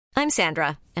I'm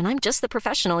Sandra, and I'm just the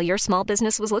professional your small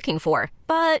business was looking for.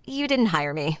 But you didn't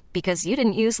hire me because you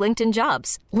didn't use LinkedIn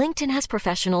Jobs. LinkedIn has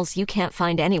professionals you can't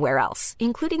find anywhere else,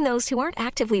 including those who aren't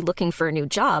actively looking for a new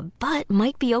job, but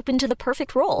might be open to the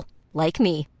perfect role, like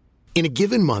me. In a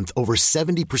given month, over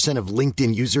 70% of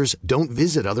LinkedIn users don't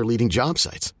visit other leading job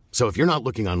sites. So if you're not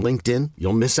looking on LinkedIn,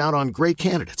 you'll miss out on great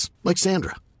candidates like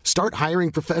Sandra. Start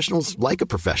hiring professionals like a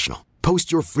professional.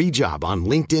 Post your free job on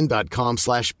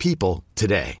linkedin.com/people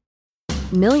today.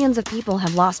 Millions of people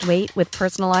have lost weight with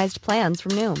personalized plans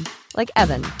from Noom. Like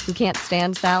Evan, who can't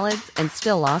stand salads and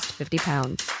still lost 50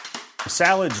 pounds.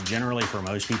 Salads generally for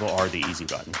most people are the easy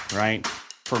button, right?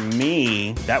 For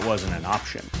me, that wasn't an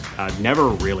option. I never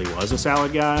really was a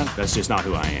salad guy. That's just not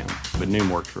who I am. But Noom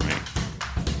worked for me.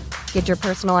 Get your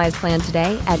personalized plan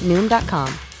today at Noom.com.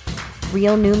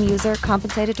 Real Noom user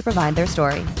compensated to provide their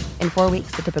story. In 4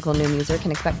 weeks, the typical Noom user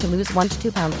can expect to lose 1 to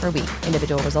 2 pounds per week.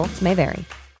 Individual results may vary.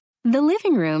 The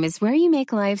living room is where you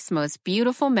make life's most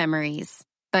beautiful memories.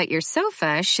 But your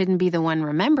sofa shouldn't be the one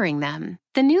remembering them.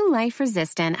 The new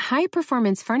life-resistant,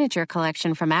 high-performance furniture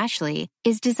collection from Ashley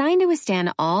is designed to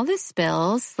withstand all the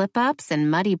spills, slip-ups,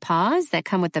 and muddy paws that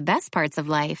come with the best parts of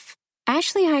life.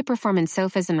 Ashley high-performance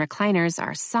sofas and recliners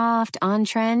are soft,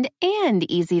 on-trend, and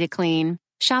easy to clean.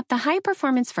 Shop the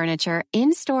high-performance furniture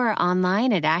in-store or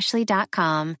online at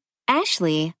ashley.com.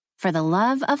 Ashley, for the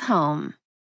love of home.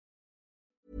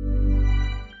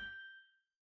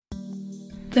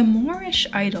 The Moorish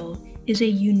idol is a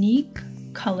unique,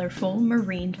 colorful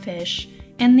marine fish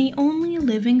and the only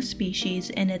living species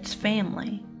in its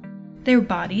family. Their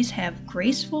bodies have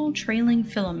graceful trailing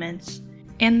filaments,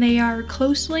 and they are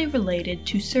closely related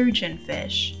to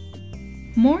surgeonfish.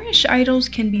 Moorish idols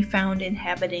can be found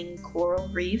inhabiting coral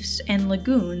reefs and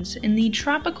lagoons in the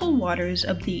tropical waters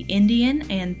of the Indian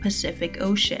and Pacific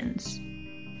Oceans.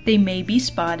 They may be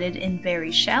spotted in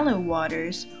very shallow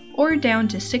waters or down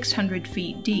to 600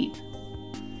 feet deep.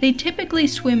 They typically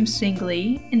swim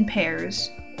singly, in pairs,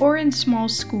 or in small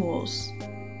schools.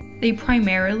 They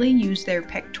primarily use their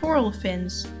pectoral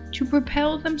fins to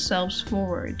propel themselves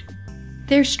forward.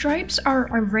 Their stripes are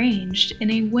arranged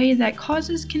in a way that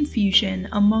causes confusion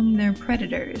among their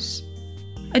predators.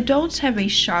 Adults have a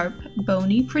sharp,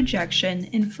 bony projection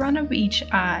in front of each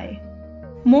eye.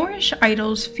 Moorish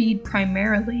idols feed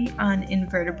primarily on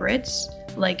invertebrates,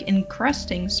 like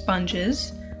encrusting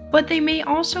sponges, but they may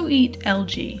also eat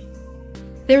algae.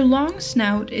 Their long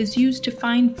snout is used to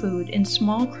find food in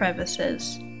small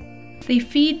crevices. They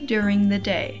feed during the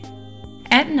day.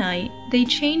 At night, they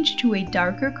change to a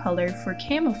darker color for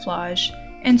camouflage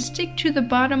and stick to the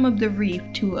bottom of the reef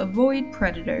to avoid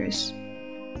predators.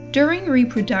 During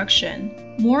reproduction,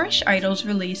 Moorish idols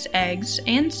release eggs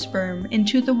and sperm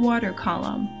into the water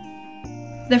column.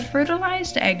 The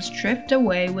fertilized eggs drift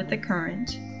away with the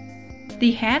current.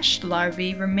 The hatched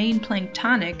larvae remain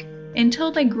planktonic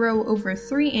until they grow over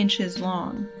 3 inches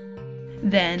long.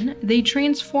 Then, they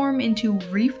transform into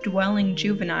reef-dwelling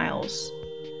juveniles.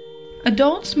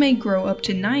 Adults may grow up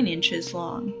to 9 inches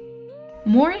long.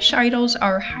 Moorish idols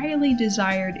are highly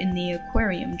desired in the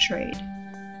aquarium trade.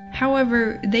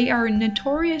 However, they are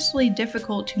notoriously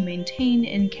difficult to maintain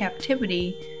in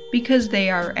captivity because they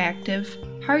are active,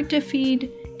 hard to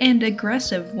feed, and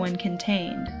aggressive when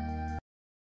contained.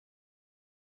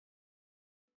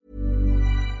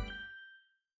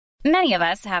 Many of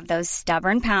us have those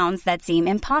stubborn pounds that seem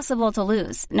impossible to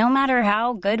lose, no matter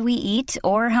how good we eat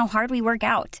or how hard we work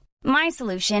out. My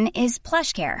solution is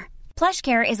PlushCare.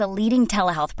 PlushCare is a leading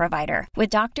telehealth provider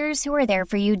with doctors who are there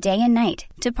for you day and night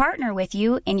to partner with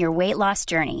you in your weight loss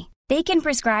journey. They can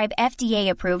prescribe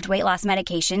FDA-approved weight loss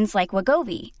medications like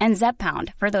Wegovy and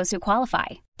Zepbound for those who qualify.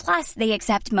 Plus, they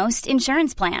accept most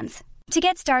insurance plans. To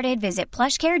get started, visit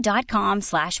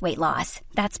plushcare.com/weightloss.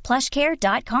 That's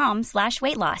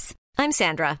plushcare.com/weightloss. I'm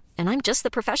Sandra, and I'm just the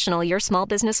professional your small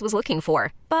business was looking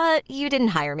for. But you didn't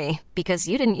hire me because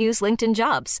you didn't use LinkedIn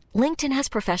Jobs. LinkedIn has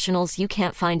professionals you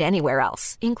can't find anywhere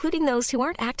else, including those who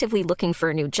aren't actively looking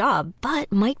for a new job,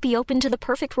 but might be open to the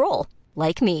perfect role,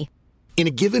 like me. In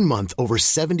a given month, over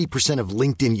 70% of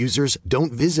LinkedIn users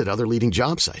don't visit other leading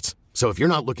job sites. So if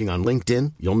you're not looking on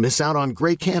LinkedIn, you'll miss out on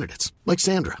great candidates like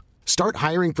Sandra. Start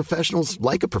hiring professionals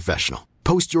like a professional.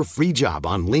 Post your free job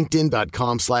on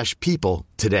linkedin.com/people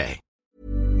today.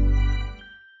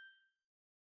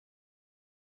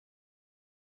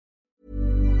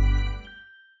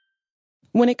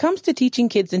 When it comes to teaching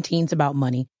kids and teens about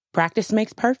money, practice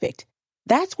makes perfect.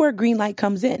 That's where Greenlight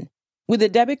comes in. With a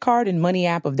debit card and money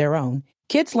app of their own,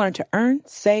 kids learn to earn,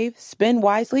 save, spend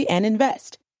wisely, and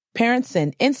invest. Parents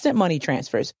send instant money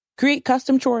transfers, create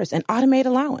custom chores, and automate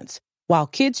allowance, while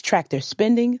kids track their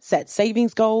spending, set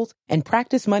savings goals, and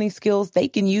practice money skills they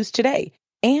can use today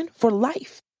and for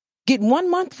life. Get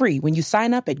 1 month free when you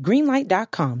sign up at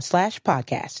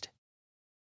greenlight.com/podcast.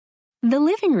 The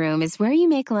living room is where you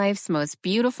make life's most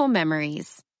beautiful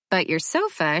memories. But your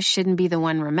sofa shouldn't be the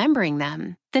one remembering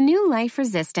them. The new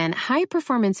life-resistant,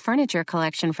 high-performance furniture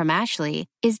collection from Ashley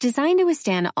is designed to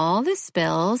withstand all the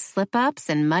spills, slip-ups,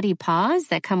 and muddy paws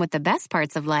that come with the best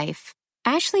parts of life.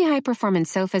 Ashley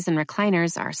high-performance sofas and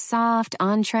recliners are soft,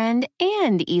 on-trend,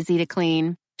 and easy to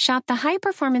clean. Shop the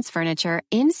high-performance furniture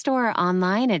in-store or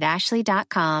online at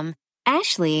ashley.com.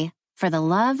 Ashley, for the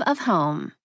love of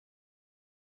home.